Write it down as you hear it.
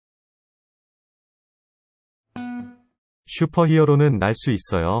슈퍼히어로는 날 수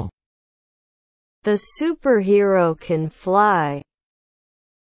있어요. The superhero can fly.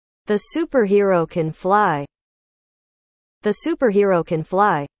 The superhero can fly. The superhero can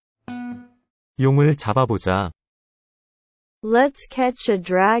fly. 용을 잡아보자. Let's catch a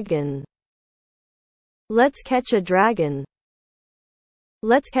dragon. Let's catch a dragon.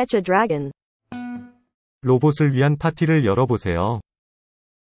 Let's catch a dragon. 로봇을 위한 파티를 열어보세요.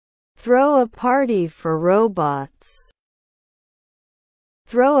 Throw a party for robots.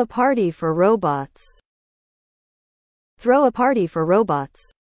 Throw a party for robots. Throw a party for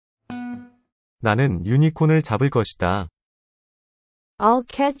robots. 나는 유니콘을 잡을 것이다. I'll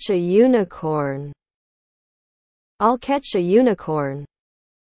catch a unicorn. I'll catch a unicorn.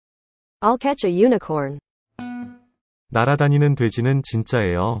 I'll catch a unicorn. 날아다니는 돼지는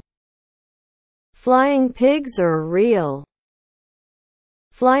진짜예요. Flying pigs are real.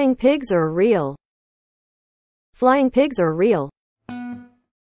 Flying pigs are real. Flying pigs are real.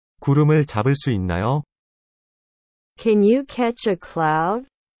 구름을 잡을 수 있나요? Can you catch a cloud?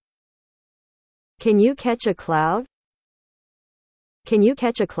 Can you catch a cloud? Can you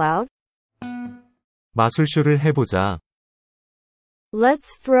catch a cloud? 마술쇼를 해보자.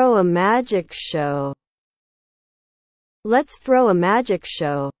 Let's throw a magic show. Let's throw a magic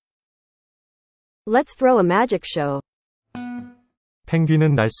show. Let's throw a magic show.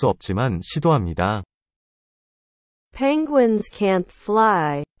 펭귄은 날 수 없지만 시도합니다. Penguins can't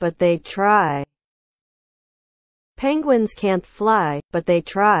fly, but they try. Penguins can't fly, but they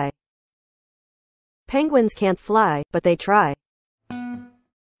try. Penguins can't fly, but they try.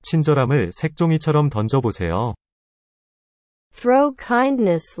 친절함을 색종이처럼 던져보세요. Throw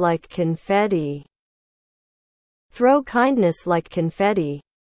kindness like confetti. Throw kindness like confetti.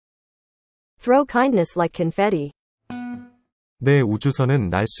 Throw kindness like confetti. 내 우주선은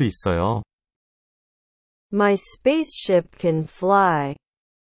날 수 있어요. My spaceship can fly.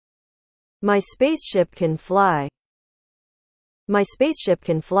 My spaceship can fly. My spaceship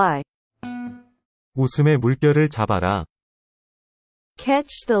can fly. 웃음의 물결을 잡아라.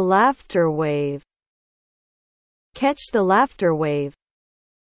 Catch the laughter wave. Catch the laughter wave.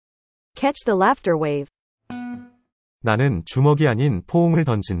 Catch the laughter wave. 나는 주먹이 아닌 포옹을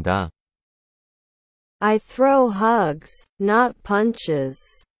던진다. I throw hugs, not punches.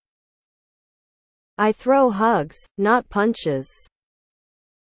 I throw hugs, not punches.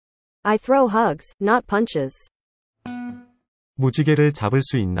 I throw hugs, not punches. 무지개를 잡을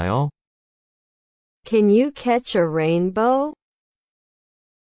수 있나요? Can you catch a rainbow?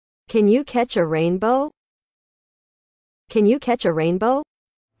 Can you catch a rainbow? Can you catch a rainbow?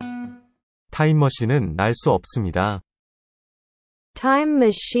 타임머신은 날 수 없습니다. Time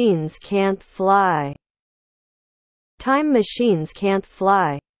machines can't fly. Time machines can't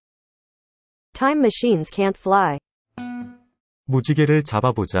fly. Time machines can't fly. 무지개를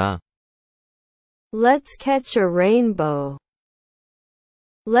잡아보자. Let's catch a rainbow.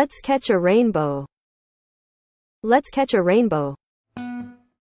 Let's catch a rainbow. Let's catch a rainbow.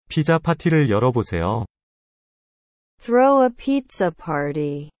 피자 파티를 열어보세요. Throw a pizza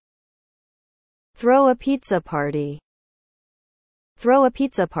party. Throw a pizza party. Throw a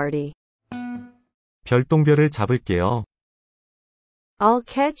pizza party. 별똥별을 잡을게요. I'll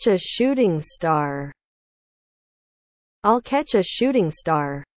catch a shooting star. I'll catch a shooting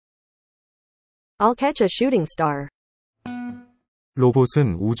star. I'll catch a shooting star.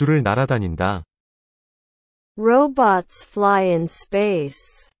 로봇은 우주를 날아다닌다. Robots fly in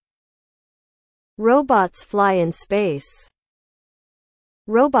space. Robots fly in space.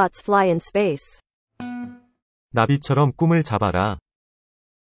 Robots fly in space. 나비처럼 꿈을 잡아라.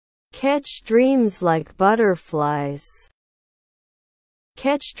 Catch dreams like butterflies.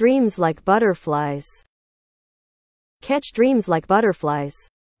 Catch dreams like butterflies. Catch dreams like butterflies.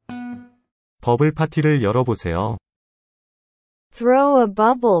 버블 파티를 열어보세요. Throw a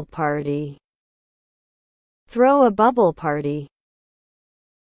bubble party. Throw a bubble party.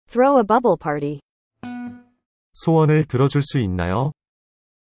 Throw a bubble party. 소원을 들어줄 수 있나요?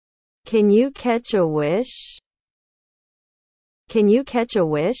 Can you catch a wish? Can you catch a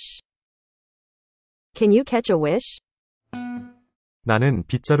wish? Can you catch a wish? 나는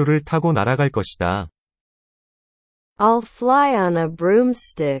빗자루를 타고 날아갈 것이다. I'll fly on a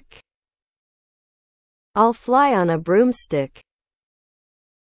broomstick. I'll fly on a broomstick.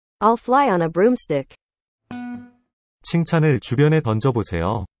 I'll fly on a broomstick. 칭찬을 주변에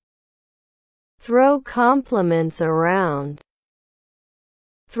던져보세요. Throw compliments around.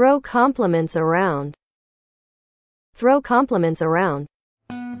 Throw compliments around. Throw compliments around.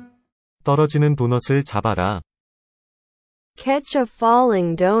 떨어지는 도넛을 잡아라. Catch a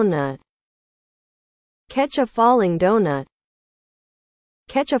falling donut. Catch a falling donut.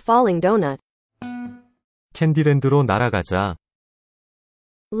 Catch a falling donut. 캔디랜드로 날아가자.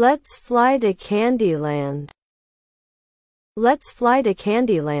 Let's fly to Candyland. Let's fly to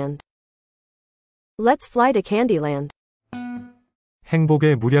Candyland. Let's fly to Candyland.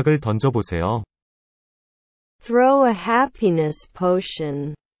 행복의 무략을 던져보세요. Throw a happiness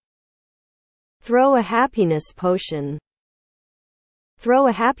potion. Throw a happiness potion. Throw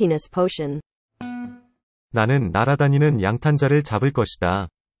a happiness potion. 나는 날아다니는 양탄자를 잡을 것이다.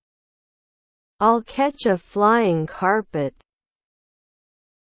 I'll catch a flying carpet.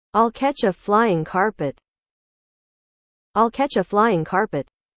 I'll catch a flying carpet. I'll catch a flying carpet.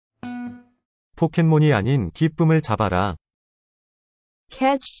 포켓몬이 아닌 기쁨을 잡아라.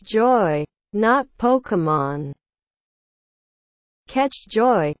 Catch joy, not Pokemon. Catch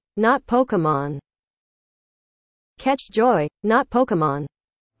joy, not Pokemon. Catch joy, not Pokemon.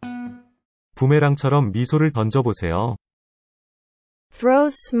 부메랑처럼 미소를 던져보세요. Throw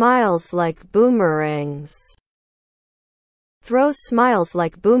smiles like boomerangs. Throw smiles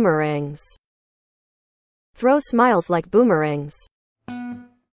like boomerangs. Throw smiles like boomerangs.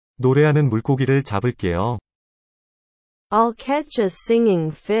 노래하는 물고기를 잡을게요. I'll catch a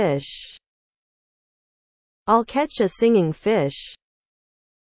singing fish. I'll catch a singing fish.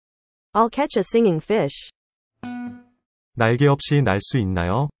 I'll catch a singing fish. 날개 없이 날 수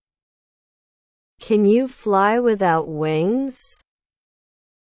있나요? Can you fly without wings?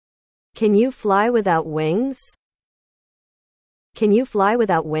 Can you fly without wings? Can you fly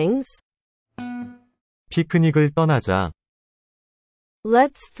without wings? 피크닉을 떠나자.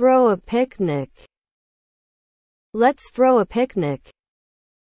 Let's throw a picnic. Let's throw a picnic.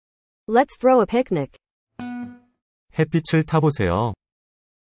 Let's throw a picnic. 햇빛을 타보세요.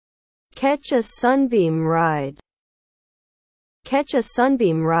 Catch a sunbeam ride. Catch a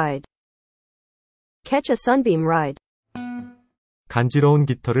sunbeam ride. Catch a sunbeam ride. 간지러운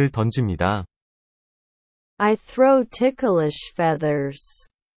깃털을 던집니다. I throw ticklish feathers.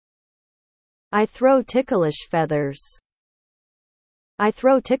 I throw ticklish feathers. I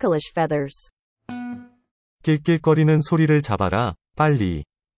throw ticklish feathers. 낄낄거리는 소리를 잡아라. 빨리.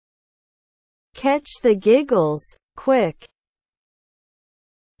 Catch the giggles, quick.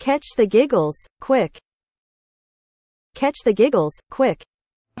 Catch the giggles, quick. Catch the giggles, quick.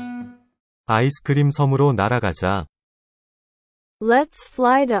 아이스크림 섬으로 날아가자. Let's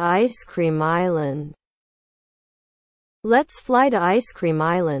fly to Ice Cream Island. Let's fly to Ice Cream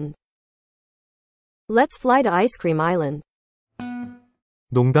Island. Let's fly to Ice Cream Island.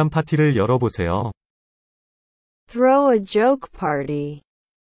 농담 파티를 열어보세요. Throw a joke party.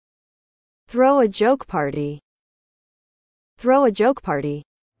 Throw a joke party. Throw a joke party.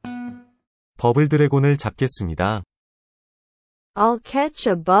 버블 드래곤을 잡겠습니다. I'll catch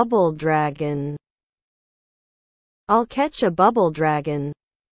a bubble dragon. I'll catch a bubble dragon.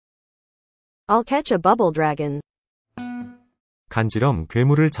 I'll catch a bubble dragon. 간지럼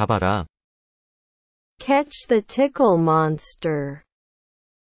괴물을 잡아라. Catch the tickle monster.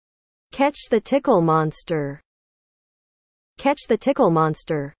 Catch the tickle monster. Catch the tickle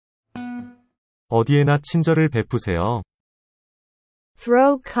monster. 어디에나 친절을 베푸세요.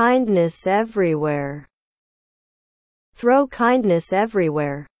 Throw kindness everywhere. Throw kindness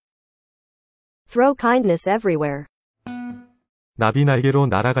everywhere. Throw kindness everywhere. 나비 날개로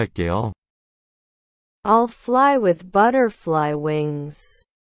날아갈게요. I'll fly with butterfly wings.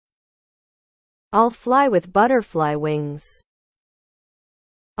 I'll fly with butterfly wings.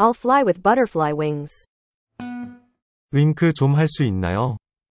 I'll fly with butterfly wings. 윙크 좀 할 수 있나요?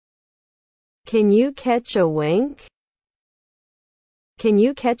 Can you catch a wink? Can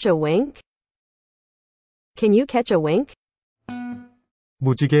you catch a wink? Can you catch a wink?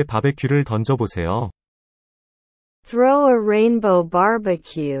 무지개 바베큐를 던져보세요. Throw a rainbow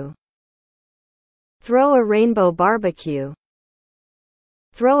barbecue. Throw a rainbow barbecue.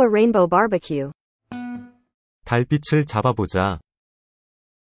 Throw a rainbow barbecue. 달빛을 잡아보자.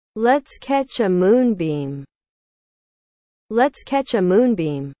 Let's catch a moonbeam. Let's catch a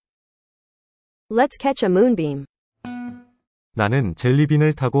moonbeam. Let's catch a moonbeam. 나는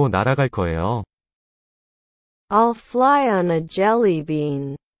젤리빈을 타고 날아갈 거예요. I'll fly on a jelly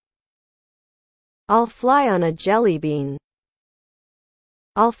bean. I'll fly on a jelly bean.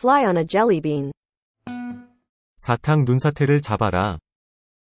 I'll fly on a jelly bean. 사탕 눈사태를 잡아라.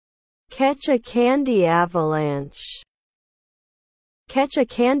 Catch a candy avalanche. Catch a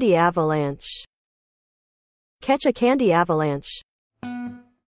candy avalanche. Catch a candy avalanche.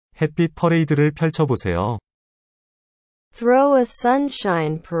 햇빛 퍼레이드를 펼쳐보세요. Throw a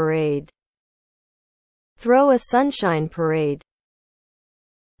sunshine parade. Throw a sunshine parade.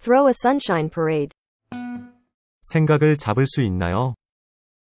 Throw a sunshine parade. 생각을 잡을 수 있나요?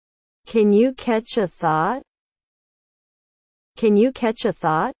 Can you catch a thought? Can you catch a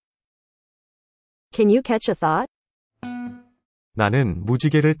thought? Can you catch a thought? 나는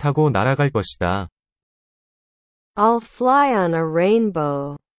무지개를 타고 날아갈 것이다. I'll fly on a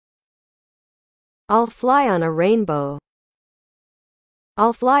rainbow. I'll fly on a rainbow.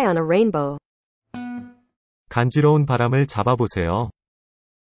 I'll fly on a rainbow. 간지러운 바람을 잡아보세요.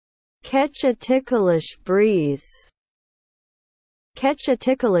 Catch a ticklish breeze. Catch a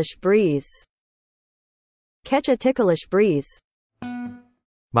ticklish breeze. Catch a ticklish breeze.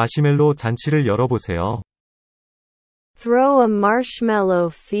 마시멜로 잔치를 열어보세요. Throw a marshmallow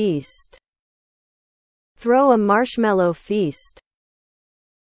feast. Throw a marshmallow feast.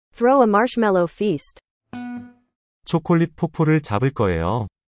 Throw a marshmallow feast. 초콜릿 폭포를 잡을 거예요.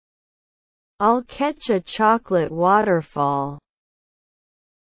 I'll catch a chocolate waterfall.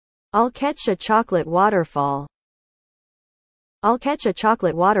 I'll catch a chocolate waterfall. I'll catch a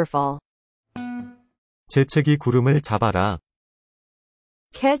chocolate waterfall. 재채기 구름을 잡아라.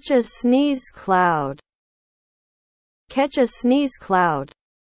 Catch a sneeze cloud. Catch a sneeze cloud.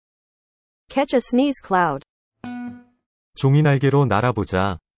 Catch a sneeze cloud. 종이 날개로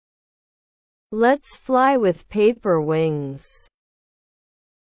날아보자. Let's fly with paper wings.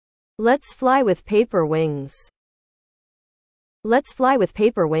 Let's fly with paper wings. Let's fly with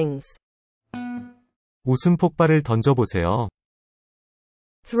paper wings. 웃음 폭발을 던져보세요.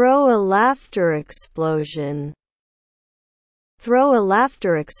 Throw a laughter explosion. Throw a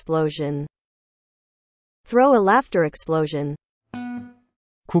laughter explosion. Throw a laughter explosion.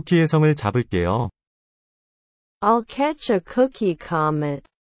 쿠키의 성을 잡을게요. I'll catch a cookie comet.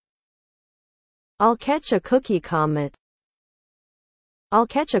 I'll catch a cookie comet. I'll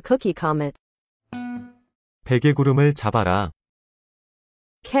catch a cookie comet. 베개 구름을 잡아라.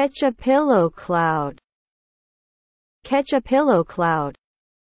 Catch a pillow cloud. Catch a pillow cloud.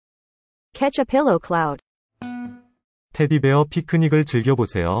 Catch a pillow cloud. 테디베어 피크닉을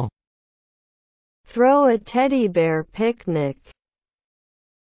즐겨보세요. Throw a teddy bear picnic.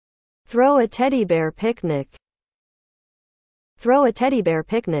 Throw a teddy bear picnic. Throw a teddy bear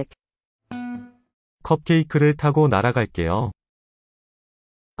picnic. 컵케이크를 타고 날아갈게요.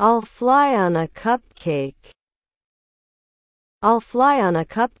 I'll fly on a cupcake. I'll fly on a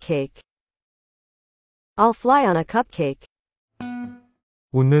cupcake. I'll fly on a cupcake.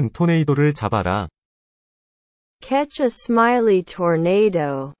 웃는 토네이도를 잡아라. Catch a smiley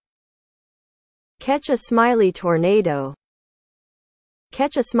tornado. Catch a smiley tornado.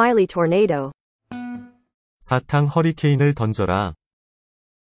 Catch a smiley tornado. 사탕 허리케인을 던져라.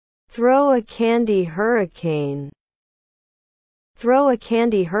 Throw a candy hurricane. Throw a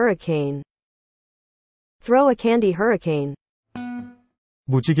candy hurricane. Throw a candy hurricane.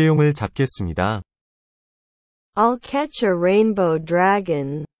 무지개용을 잡겠습니다. I'll catch a rainbow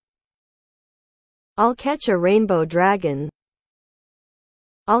dragon. I'll catch a rainbow dragon.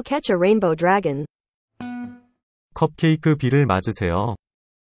 I'll catch a rainbow dragon. 컵케이크 비를 맞으세요.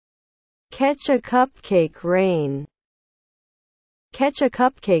 Catch a cupcake rain. Catch a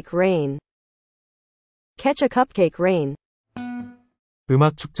cupcake rain. Catch a cupcake rain.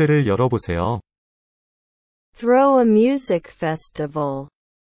 음악 축제를 열어보세요. Throw a music festival.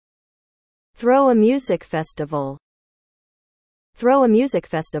 Throw a music festival. Throw a music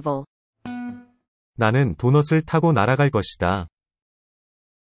festival. 나는 도넛을 타고 날아갈 것이다.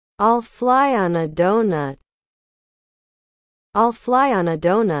 I'll fly on a donut. I'll fly on a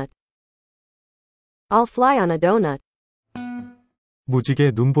donut. I'll fly on a donut.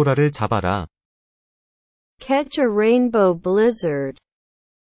 무지개 눈보라를 잡아라. Catch a rainbow blizzard.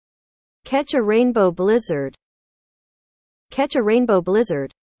 Catch a rainbow blizzard. Catch a rainbow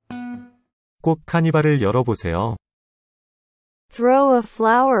blizzard. 꽃 카니발을 열어보세요. Throw a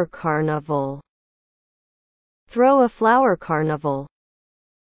flower carnival. Throw a flower carnival.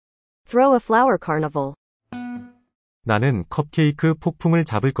 Throw a flower carnival. 나는 컵케이크 폭풍을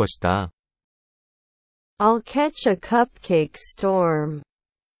잡을 것이다. I'll catch a cupcake storm.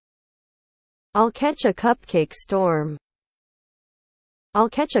 I'll catch a cupcake storm. I'll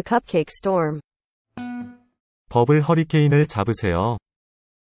catch a cupcake storm. 버블 허리케인을 잡으세요.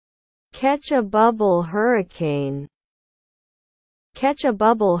 Catch a bubble hurricane. Catch a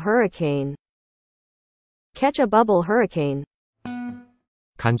bubble hurricane. Catch a bubble hurricane.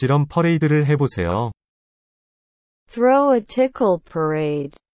 간지럼 퍼레이드를 해보세요. Throw a tickle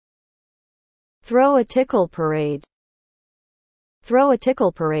parade. Throw a tickle parade. Throw a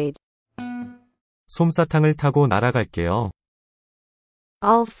tickle parade. 솜사탕을 타고 날아갈게요.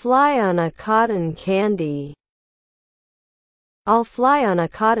 I'll fly on a cotton candy. I'll fly on a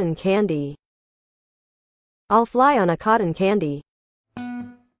cotton candy. I'll fly on a cotton candy.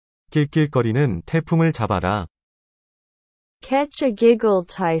 낄낄거리는 태풍을 잡아라. Catch a giggle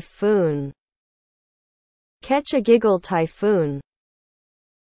typhoon. Catch a giggle typhoon.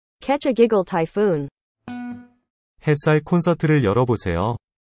 Catch a giggle typhoon. 햇살 콘서트를 열어보세요.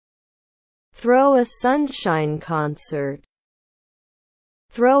 Throw a sunshine concert.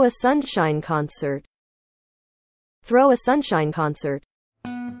 Throw a sunshine concert. Throw a sunshine concert.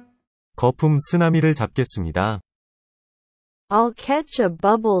 거품 쓰나미를 잡겠습니다. I'll catch a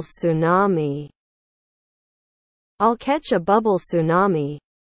bubble tsunami. I'll catch a bubble tsunami.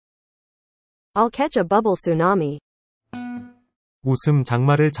 I'll catch a bubble tsunami. 웃음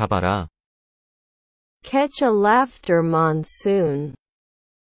장마를 잡아라. Catch a laughter monsoon.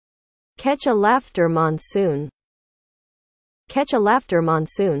 Catch a laughter monsoon. Catch a laughter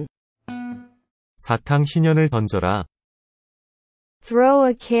monsoon. 사탕 희년을 던져라. Throw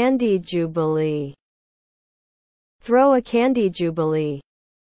a candy jubilee. Throw a candy jubilee.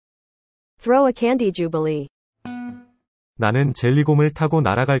 Throw a candy jubilee. 나는 젤리곰을 타고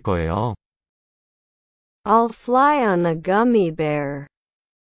날아갈 거예요. I'll fly on a gummy bear.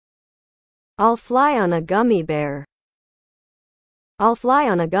 I'll fly on a gummy bear. I'll fly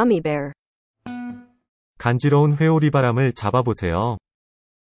on a gummy bear. 간지러운 회오리바람을 잡아보세요.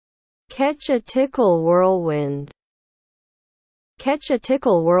 Catch a tickle whirlwind. Catch a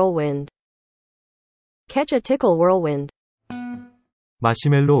tickle whirlwind. Catch a tickle whirlwind.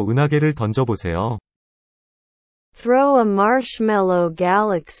 마시멜로 은하계를 던져보세요. Throw a marshmallow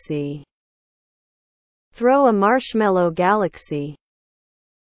galaxy. Throw a marshmallow galaxy.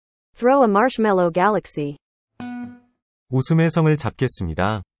 Throw a marshmallow galaxy. 웃음의 성을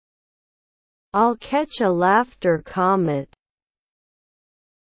잡겠습니다. I'll catch a laughter comet.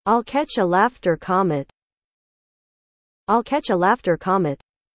 I'll catch a laughter comet. I'll catch a laughter comet.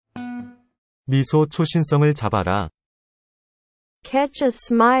 미소 초신성을 잡아라. Catch a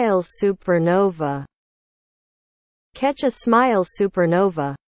smile supernova. Catch a smile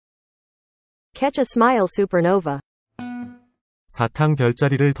supernova. Catch a smile supernova. 사탕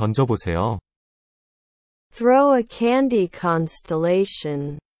별자리를 던져보세요. Throw a candy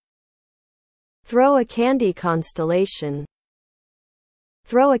constellation. Throw a candy constellation.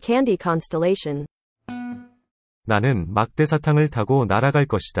 Throw a candy constellation. 나는 막대사탕을 타고 날아갈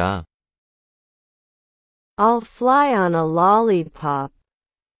것이다. I'll fly on a lollipop.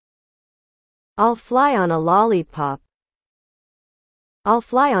 I'll fly on a lollipop. I'll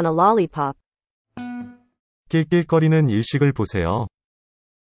fly on a lollipop. 낄낄거리는 일식을 보세요.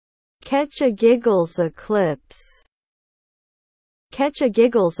 Catch a giggles eclipse. Catch a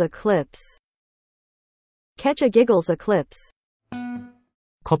giggles eclipse. Catch a giggles eclipse.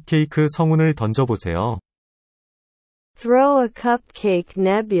 컵케이크 성운을 던져보세요. Throw a cupcake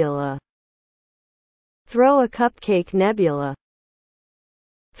nebula. Throw a cupcake nebula.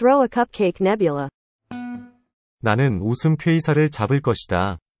 Throw a cupcake nebula. 나는 웃음 퀘이사를 잡을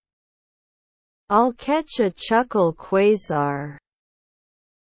것이다. I'll catch a chuckle quasar.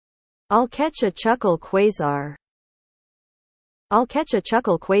 I'll catch a chuckle quasar. I'll catch a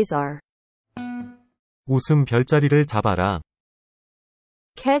chuckle quasar. 웃음 별자리를 잡아라.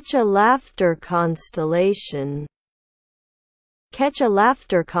 Catch a laughter constellation. Catch a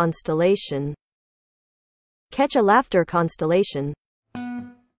laughter constellation. Catch a laughter constellation.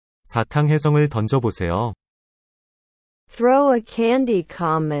 사탕 혜성을 던져보세요. Throw a candy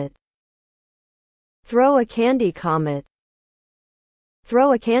comet. Throw a candy comet.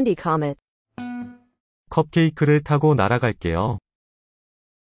 Throw a candy comet. 컵케이크를 타고 날아갈게요.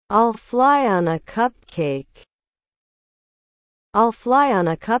 I'll fly on a cupcake. I'll fly on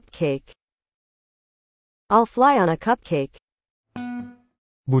a cupcake. I'll fly on a cupcake.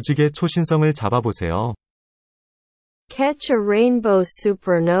 무지개 초신성을 잡아보세요. Catch a rainbow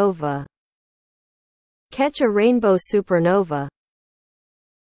supernova. Catch a rainbow supernova.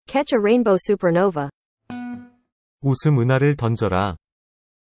 Catch a rainbow supernova. 웃음 은하를 던져라.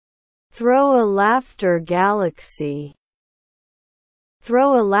 Throw a laughter galaxy.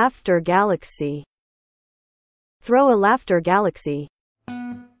 Throw a laughter galaxy. Throw a laughter galaxy.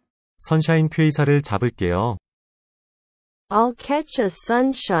 선샤인 퀘이사를 잡을게요. I'll catch a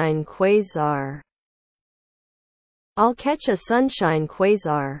sunshine quasar. I'll catch a sunshine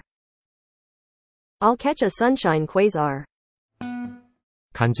quasar. I'll catch a sunshine quasar.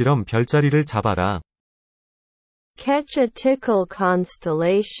 간지럼 별자리를 잡아라. Catch a tickle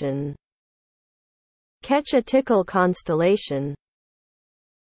constellation. Catch a tickle constellation.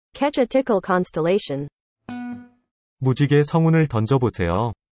 Catch a tickle constellation. 무지개 성운을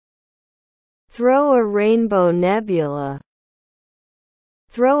던져보세요. Throw a rainbow nebula.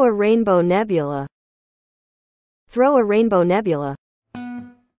 Throw a rainbow nebula. Throw a rainbow nebula.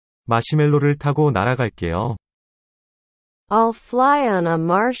 마시멜로를 타고 날아갈게요. I'll fly on a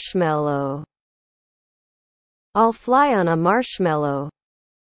marshmallow. I'll fly on a marshmallow.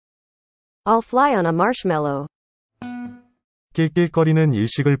 I'll fly on a marshmallow. 낄낄거리는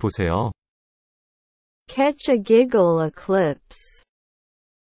일식을 보세요. Catch a giggle eclipse.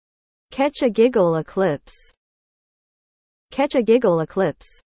 Catch a giggle eclipse. Catch a giggle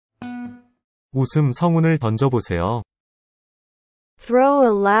eclipse. 웃음 성운을 던져보세요. Throw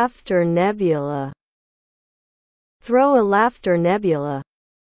a laughter nebula. Throw a laughter nebula.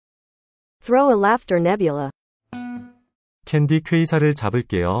 Throw a laughter nebula. 캔디 퀘이사를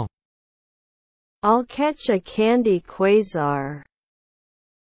잡을게요. I'll catch a candy quasar.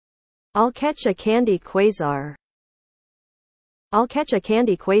 I'll catch a candy quasar. I'll catch a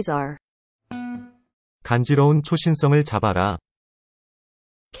candy quasar. 간지러운 초신성을 잡아라.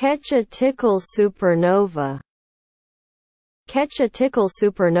 Catch a tickle supernova. Catch a tickle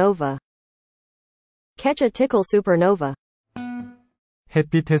supernova. Catch a tickle supernova.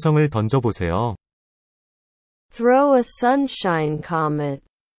 햇빛 혜성을 던져보세요. Throw a sunshine comet.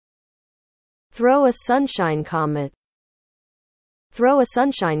 Throw a sunshine comet. Throw a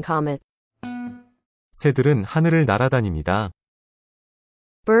sunshine comet. 새들은 하늘을 날아다닙니다.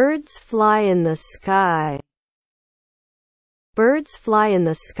 Birds fly in the sky. Birds fly in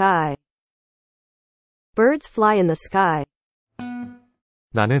the sky. Birds fly in the sky.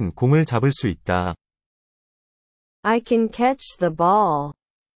 나는 공을 잡을 수 있다. I can catch the ball.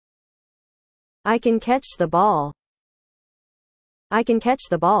 I can catch the ball. I can catch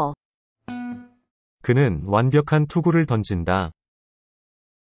the ball. 그는 완벽한 투구를 던진다.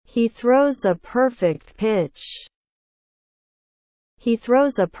 He throws a perfect pitch. He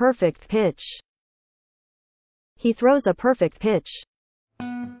throws a perfect pitch. He throws a perfect pitch.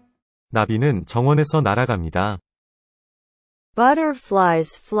 나비는 정원에서 날아갑니다.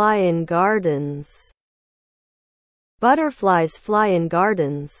 Butterflies fly in gardens. Butterflies fly in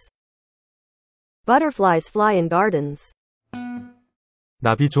gardens. Butterflies fly in gardens.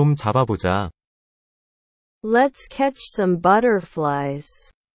 나비 좀 잡아보자. Let's catch some butterflies.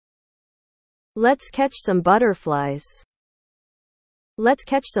 Let's catch some butterflies. Let's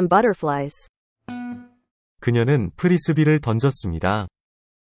catch some butterflies. 그녀는 프리스비를 던졌습니다.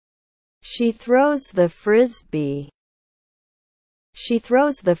 She throws the frisbee. She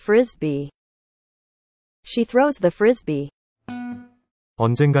throws the frisbee. She throws the frisbee.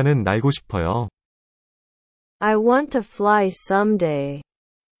 언젠가는 날고 싶어요. I want to fly someday.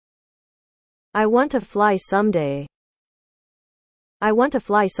 I want to fly someday. I want to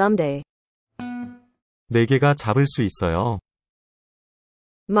fly someday. 네 개가 잡을 수 있어요.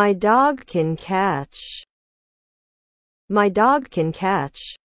 My dog can catch. My dog can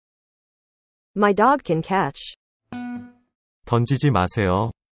catch. My dog can catch. 던지지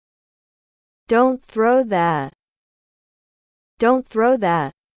마세요. Don't throw that. Don't throw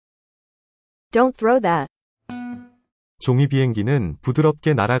that. Don't throw that. 종이 비행기는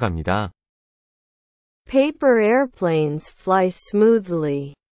부드럽게 날아갑니다. Paper airplanes fly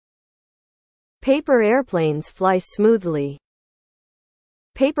smoothly. Paper airplanes fly smoothly.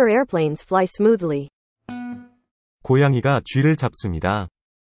 Paper airplanes fly smoothly. 고양이가 쥐를 잡습니다.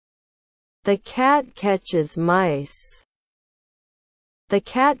 The cat catches mice. The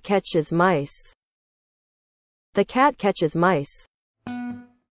cat catches mice. The cat catches mice.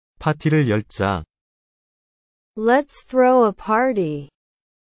 파티를 열자. Let's throw a party.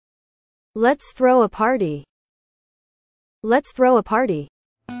 Let's throw a party. Let's throw a party.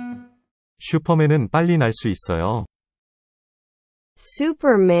 슈퍼맨은 빨리 날 수 있어요.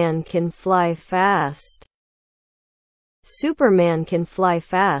 Superman can fly fast. Superman can fly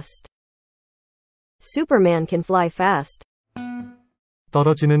fast. Superman can fly fast.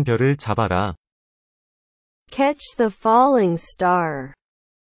 떨어지는 별을 잡아라. Catch the falling star.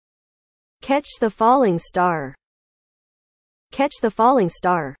 Catch the falling star. Catch the falling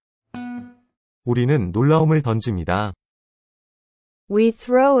star. 우리는 놀라움을 던집니다. We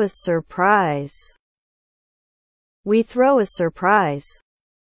throw a surprise. We throw a surprise.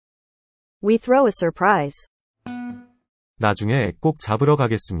 We throw a surprise. 나중에 꼭 잡으러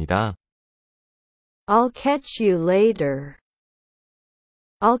가겠습니다. I'll catch you later.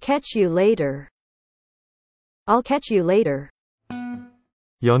 I'll catch you later. I'll catch you later.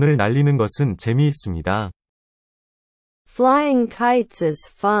 연을 날리는 것은 재미있습니다. Flying kites is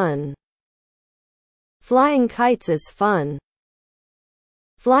fun. Flying kites is fun.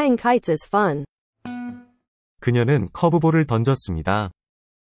 Flying kites is fun. 그녀는 커브볼을 던졌습니다.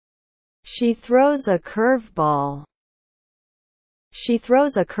 She throws a curveball. She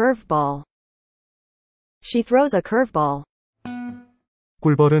throws a curveball. She throws a curveball.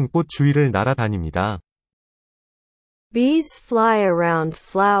 꿀벌은 꽃 주위를 날아다닙니다. Bees fly around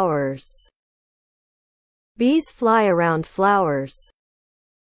flowers. Bees fly around flowers.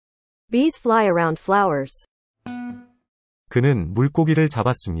 Bees fly around flowers. 그는 물고기를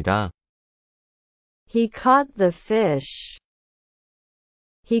잡았습니다. He caught the fish.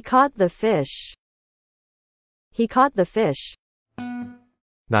 He caught the fish. He caught the fish.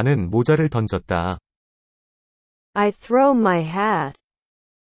 나는 모자를 던졌다. I throw my hat.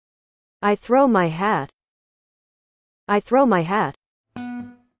 I throw my hat. I throw my hat.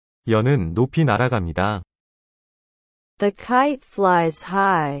 연은 높이 날아갑니다. The kite flies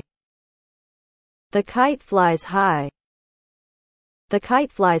high. The kite flies high. The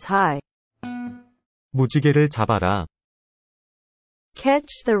kite flies high. 무지개를 잡아라.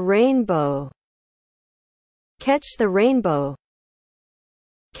 Catch the rainbow. Catch the rainbow.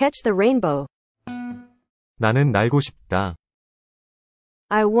 Catch the rainbow. 나는 날고 싶다.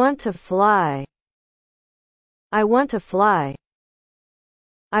 I want to fly. I want to fly.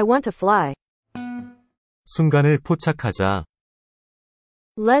 I want to fly. 순간을 포착하자.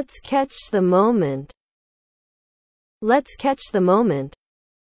 Let's catch the moment. Let's catch the moment.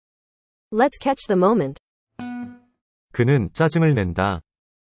 Let's catch the moment. 그는 짜증을 낸다.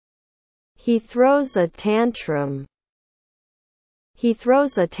 He throws a tantrum. He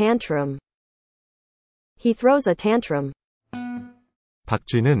throws a tantrum. He throws a tantrum.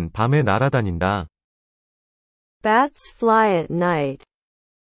 박쥐는 밤에 날아다닌다. Bats fly at night.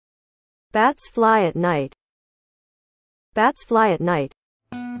 Bats fly at night. Bats fly at night.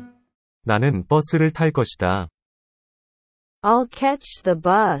 나는 버스를 탈 것이다. I'll catch the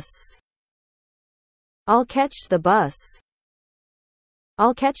bus. I'll catch the bus.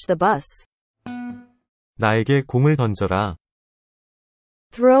 I'll catch the bus. 나에게 공을 던져라.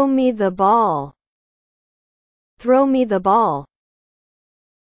 Throw me the ball. Throw me the ball.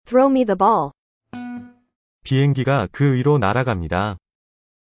 Throw me the ball. 비행기가 그 위로 날아갑니다.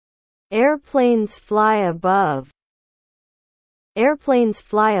 Airplanes fly above. Airplanes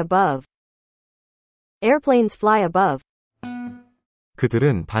fly above. Airplanes fly above.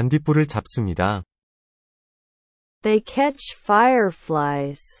 그들은 반딧불을 잡습니다. They catch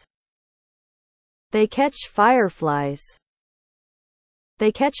fireflies. They catch fireflies.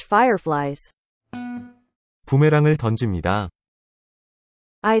 They catch fireflies. 부메랑을 던집니다.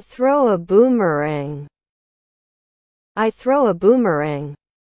 I throw a boomerang. I throw a boomerang.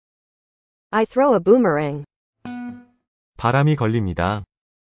 I throw a boomerang. 바람이 걸립니다.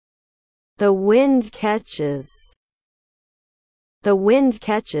 The wind catches. The wind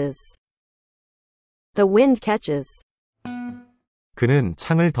catches. The wind catches. 그는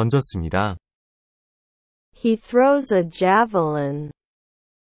창을 던졌습니다. He throws a javelin.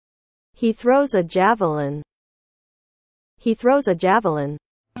 He throws a javelin. He throws a javelin.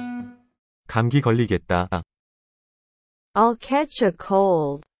 감기 걸리겠다. I'll catch a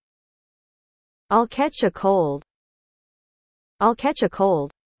cold. I'll catch a cold. I'll catch a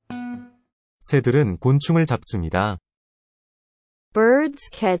cold. 새들은 곤충을 잡습니다. Birds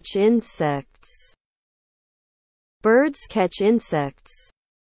catch insects. Birds catch insects.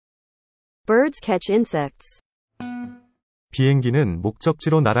 Birds catch insects. 비행기는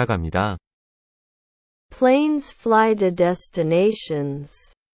목적지로 날아갑니다. Planes fly to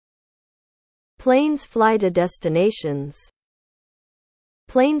destinations. Planes fly to destinations.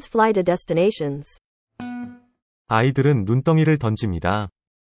 Planes fly to destinations. 아이들은 눈덩이를 던집니다.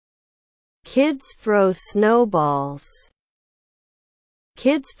 Kids throw snowballs.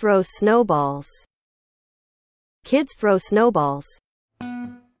 Kids throw snowballs. Kids throw snowballs.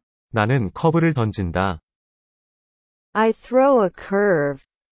 나는 커브를 던진다. I throw a curve.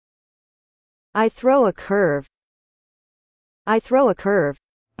 I throw a curve. I throw a curve.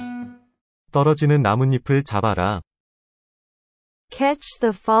 떨어지는 나뭇잎을 잡아라. Catch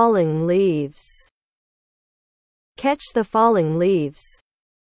the falling leaves. Catch the falling leaves.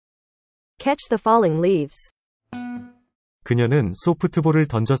 Catch the falling leaves. 그녀는 소프트볼을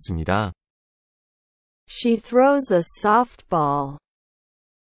던졌습니다. She throws a softball.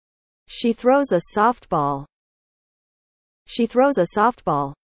 She throws a softball. She throws a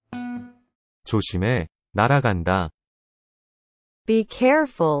softball. 조심해, 날아간다. Be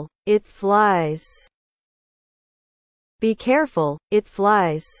careful, it flies. Be careful, it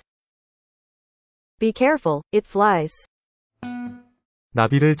flies. Be careful, it flies.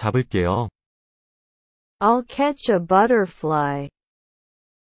 나비를 잡을게요. I'll catch a butterfly.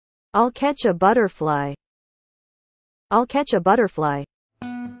 I'll catch a butterfly. I'll catch a butterfly.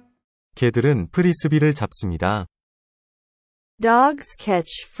 개들은 프리스비를 잡습니다. Dogs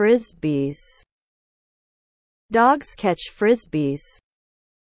catch frisbees. Dogs catch frisbees.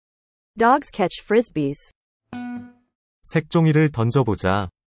 Dogs catch frisbees. 색종이를 던져보자.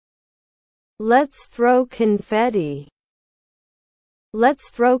 Let's throw confetti. Let's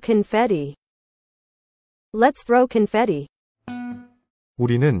throw confetti. Let's throw confetti.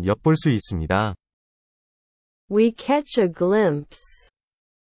 우리는 엿볼 수 있습니다. We catch a glimpse.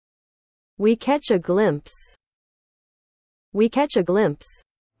 We catch a glimpse. We catch a glimpse.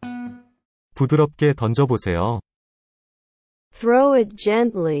 부드럽게 던져보세요. Throw it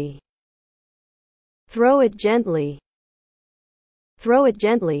gently. Throw it gently. Throw it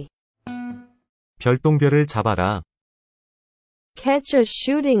gently. 별똥별을 잡아라. Catch a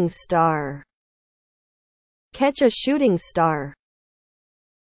shooting star. Catch a shooting star.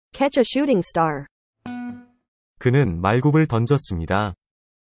 Catch a shooting star. 그는 말굽을 던졌습니다.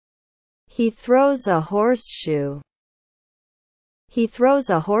 He throws a horseshoe. He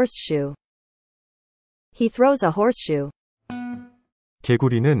throws a horseshoe. He throws a horseshoe.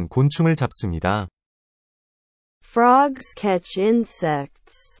 개구리는 곤충을 잡습니다. Frogs catch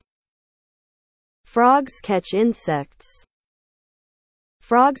insects. Frogs catch insects.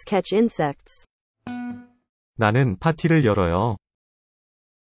 Frogs catch insects. 나는 파티를 열어요.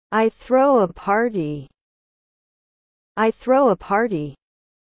 I throw a party. I throw a party.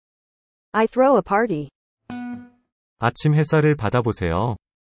 I throw a party. 아침 햇살을 받아보세요.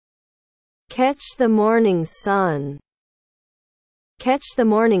 Catch the morning sun. Catch the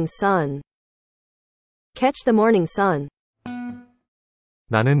morning sun. Catch the morning sun.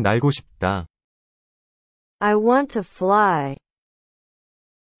 나는 날고 싶다. I want to fly.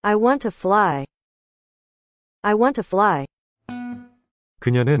 I want to fly. I want to fly.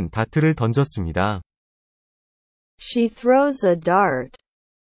 그녀는 다트를 던졌습니다. She throws a dart.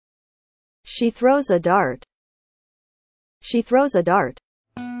 She throws a dart. She throws a dart.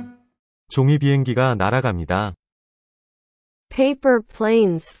 종이 비행기가 날아갑니다. Paper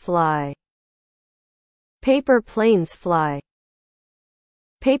planes fly. Paper planes fly.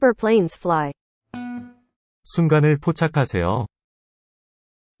 Paper planes fly. 순간을 포착하세요.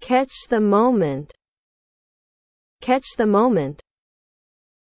 Catch the moment. Catch the moment.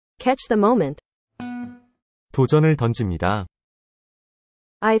 Catch the moment. 도전을 던집니다.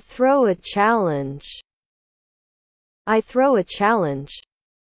 I throw a challenge. I throw a challenge.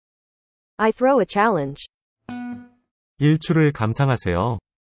 I throw a challenge. 일출을 감상하세요.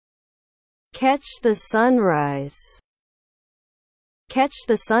 Catch the sunrise. Catch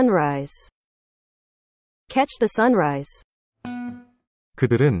the sunrise. Catch the sunrise.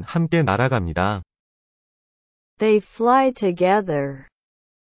 그들은 함께 날아갑니다. They fly together.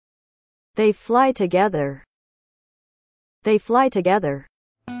 They fly together. They fly together.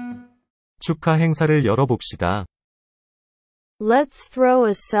 축하 행사를 열어봅시다. Let's throw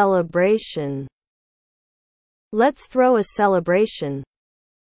a celebration. Let's throw a celebration.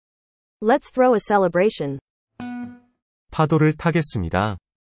 Let's throw a celebration. 파도를 타겠습니다.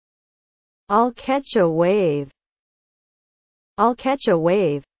 I'll catch a wave. I'll catch a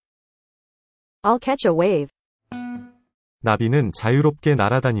wave. I'll catch a wave. 나비는 자유롭게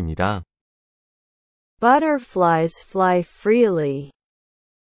날아다닙니다. Butterflies fly freely.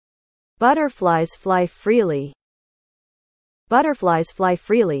 Butterflies fly freely. Butterflies fly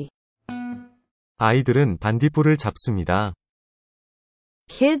freely. 아이들은 반딧불을 잡습니다.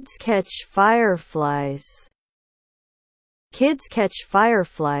 Kids catch fireflies. Kids catch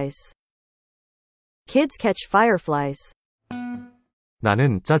fireflies. Kids catch fireflies.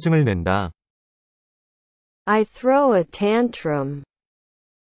 나는 짜증을 낸다. I throw a tantrum.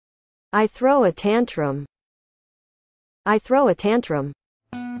 I throw a tantrum. I throw a tantrum.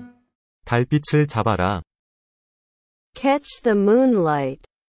 달빛을 잡아라. Catch the moonlight.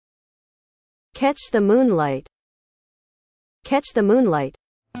 Catch the moonlight. Catch the moonlight.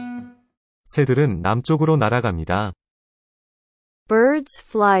 새들은 남쪽으로 날아갑니다. Birds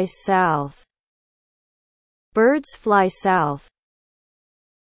fly south. Birds fly south.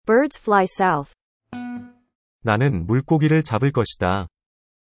 Birds fly south. 나는 물고기를 잡을 것이다.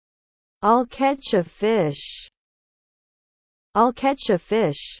 I'll catch a fish. I'll catch a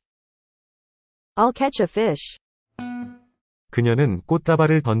fish. I'll catch a fish. 그녀는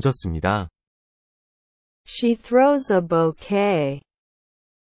꽃다발을 던졌습니다. She throws a bouquet.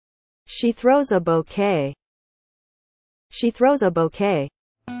 She throws a bouquet. She throws a bouquet.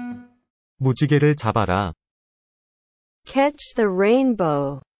 무지개를 잡아라. Catch the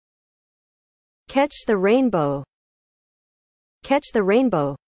rainbow. Catch the rainbow. Catch the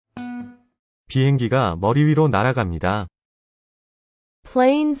rainbow. 비행기가 머리 위로 날아갑니다.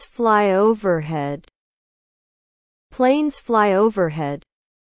 Planes fly overhead. Planes fly overhead.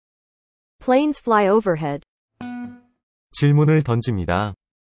 Planes fly overhead. 질문을 던집니다.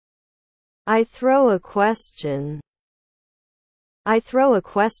 I throw a question. I throw a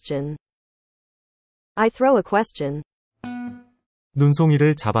question. I throw a question.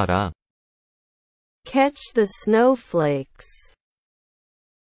 눈송이를 잡아라. Catch the snowflakes.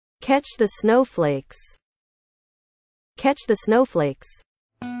 Catch the snowflakes. Catch the snowflakes.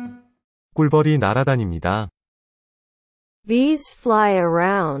 꿀벌이 날아다닙니다. Bees fly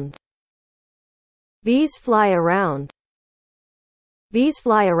around. Bees fly around. Bees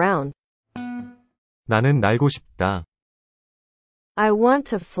fly around. 나는 날고 싶다. I want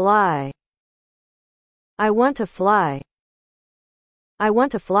to fly. I want to fly. I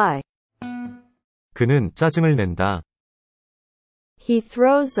want to fly. 그는 짜증을 낸다. He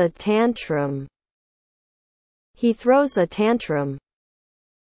throws a tantrum. He throws a tantrum.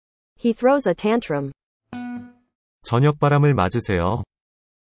 He throws a tantrum. 저녁바람을 맞으세요.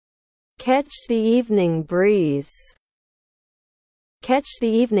 Catch the evening breeze. Catch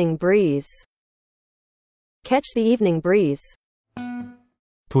the evening breeze. Catch the evening breeze.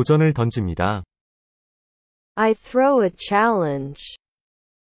 도전을 던집니다. I throw a challenge.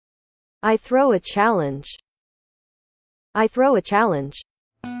 I throw a challenge. I throw a challenge.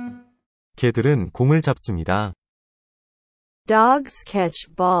 개들은 공을 잡습니다. Dogs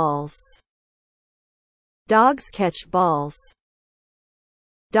catch balls. Dogs catch balls.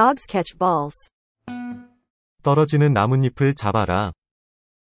 Dogs catch balls. 떨어지는 나뭇잎을 잡아라.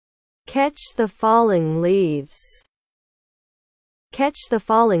 Catch the falling leaves. Catch the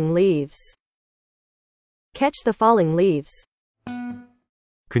falling leaves. Catch the falling leaves.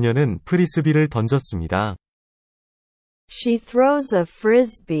 그녀는 프리스비를 던졌습니다. She throws a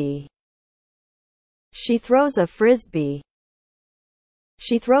frisbee. She throws a frisbee.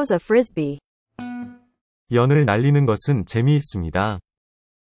 She throws a frisbee. 연을 날리는 것은 재미있습니다.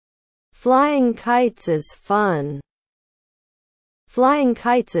 Flying kites is fun. Flying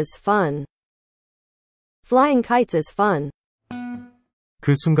kites is fun. Flying kites is fun.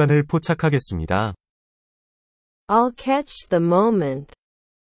 그 순간을 포착하겠습니다. I'll catch the moment.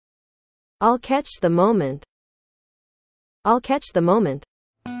 I'll catch the moment. I'll catch the moment.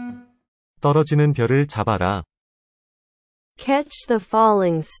 떨어지는 별을 잡아라. Catch the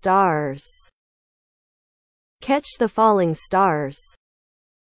falling stars. Catch the falling stars.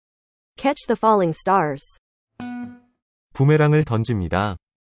 Catch the falling stars. 부메랑을 던집니다.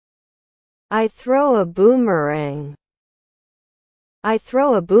 I throw a boomerang. I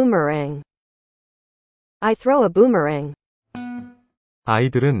throw a boomerang. I throw a boomerang.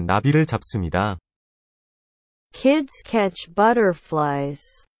 아이들은 나비를 잡습니다. Kids catch butterflies.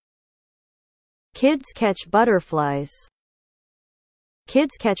 Kids catch butterflies.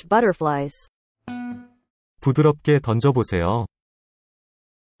 Kids catch butterflies. 부드럽게 던져보세요.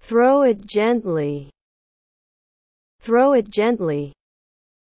 Throw it gently. Throw it gently.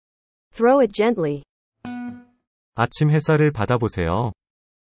 Throw it gently. 아침 햇살을 받아보세요.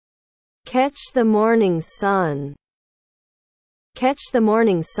 Catch the morning sun. Catch the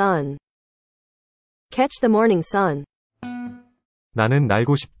morning sun. Catch the morning sun. 나는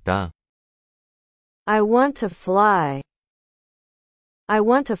날고 싶다. I want to fly. I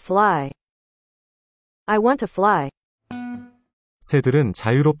want to fly. I want to fly. 새들은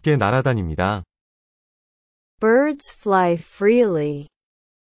자유롭게 날아다닙니다. Birds fly freely.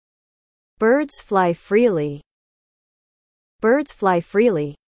 Birds fly freely. Birds fly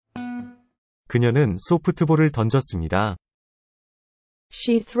freely. 그녀는 소프트볼을 던졌습니다.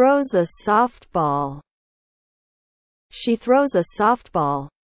 She throws a softball. She throws a softball.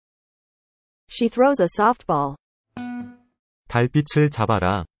 She throws a softball. 달빛을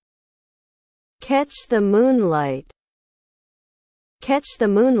잡아라. Catch the moonlight. Catch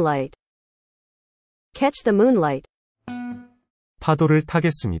the moonlight. Catch the moonlight. 파도를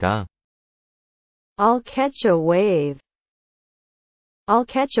타겠습니다. I'll catch a wave. I'll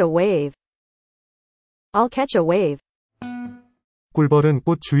catch a wave. I'll catch a wave. 꿀벌은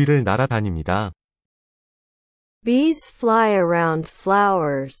꽃 주위를 날아다닙니다. Bees fly around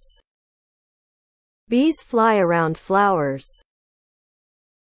flowers. Bees fly around flowers.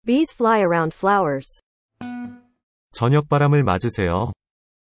 Bees fly around flowers. 저녁바람을 맞으세요.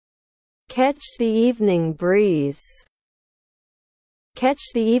 Catch the evening breeze.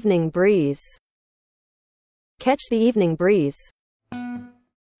 Catch the evening breeze. Catch the evening breeze.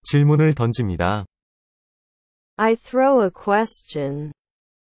 질문을 던집니다. I throw a question.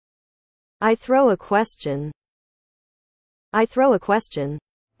 I throw a question. I throw a question.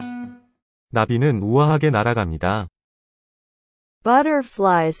 나비는 우아하게 날아갑니다.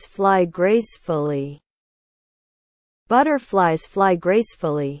 Butterflies fly gracefully. Butterflies fly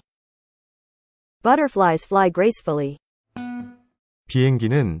gracefully. Butterflies fly gracefully.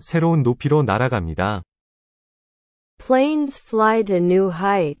 비행기는 새로운 높이로 날아갑니다. Planes fly to new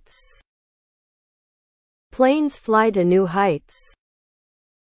heights. Planes fly to new heights.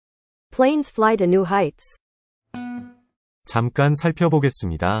 Planes fly to new heights. 잠깐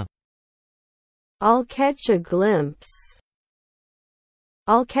살펴보겠습니다. I'll catch a glimpse.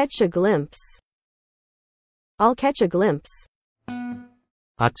 I'll catch a glimpse. I'll catch a glimpse.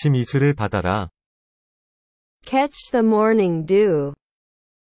 아침 이슬을 받아라. Catch the morning dew.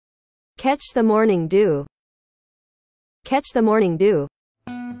 Catch the morning dew. Catch the morning dew.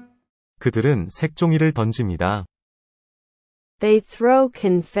 그들은 색종이를 던집니다. They throw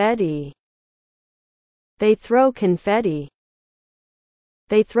confetti. They throw confetti.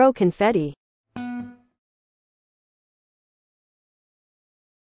 They throw confetti.